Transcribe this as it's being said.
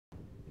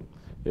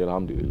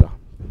Alhamdulillah.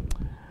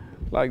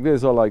 Like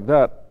this or like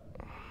that.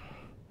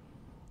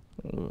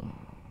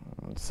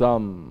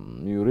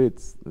 Some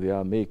murids, they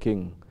are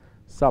making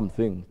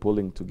something,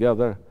 pulling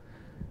together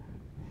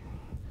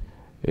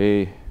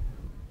a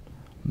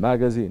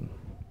magazine.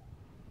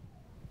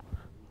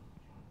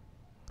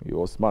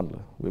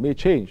 OSMANLI. We may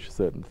change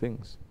certain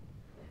things.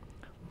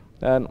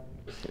 And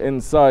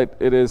inside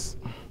it is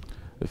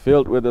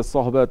filled with the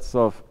sohbats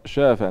of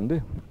Shaykh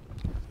Effendi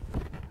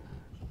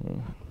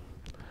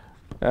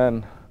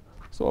and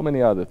so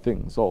many other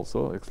things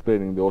also,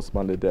 explaining the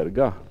Osmanli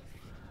Dergah.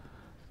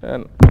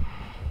 And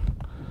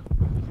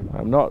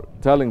I'm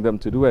not telling them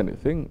to do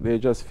anything, they're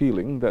just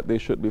feeling that they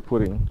should be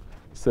putting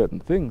certain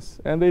things,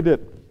 and they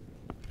did,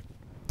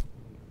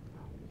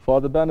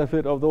 for the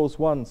benefit of those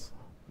ones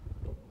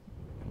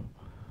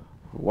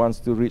who wants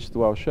to reach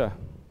to our Shaykh.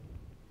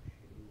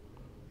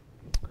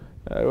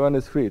 Everyone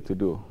is free to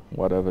do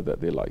whatever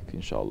that they like,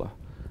 inshallah.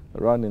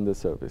 Run in the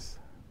service.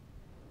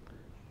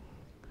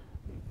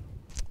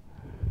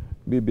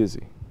 Be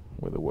busy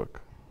with the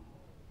work.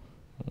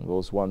 And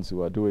those ones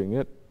who are doing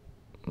it,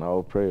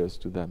 our prayers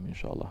to them,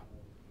 inshallah.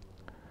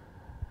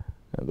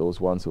 And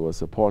those ones who are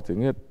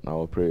supporting it,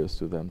 our prayers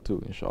to them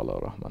too, inshallah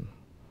rahman.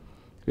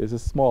 It's a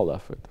small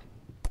effort.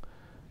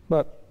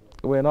 But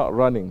we're not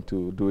running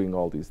to doing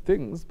all these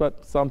things,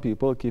 but some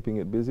people keeping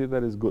it busy,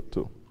 that is good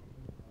too.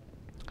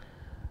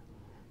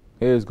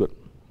 It is good.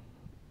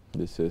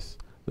 This is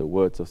the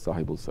words of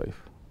Sahibul Saif.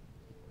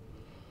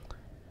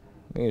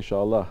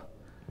 Inshallah,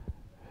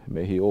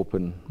 may he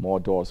open more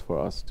doors for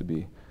us to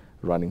be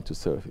running to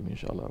serve him,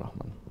 inshallah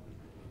rahman.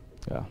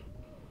 Yeah.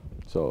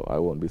 So I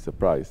won't be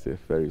surprised if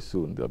very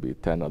soon there'll be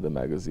 10 other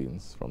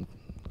magazines from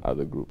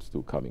other groups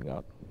too coming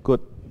out.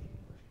 Good.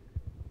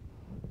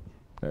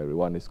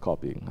 Everyone is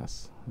copying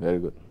us. Very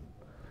good.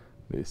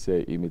 They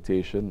say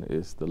imitation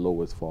is the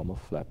lowest form of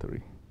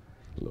flattery.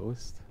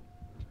 Lowest.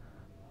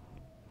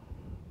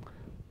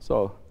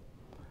 So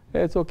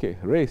it's okay.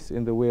 Race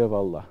in the way of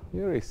Allah.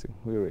 We're racing.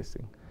 We're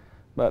racing.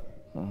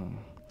 But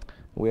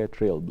we're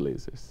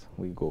trailblazers.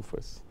 We go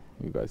first.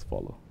 You guys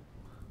follow.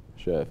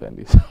 Shaykh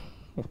Effendi.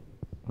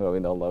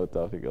 ومن الله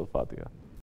التوفيق الفاتحة.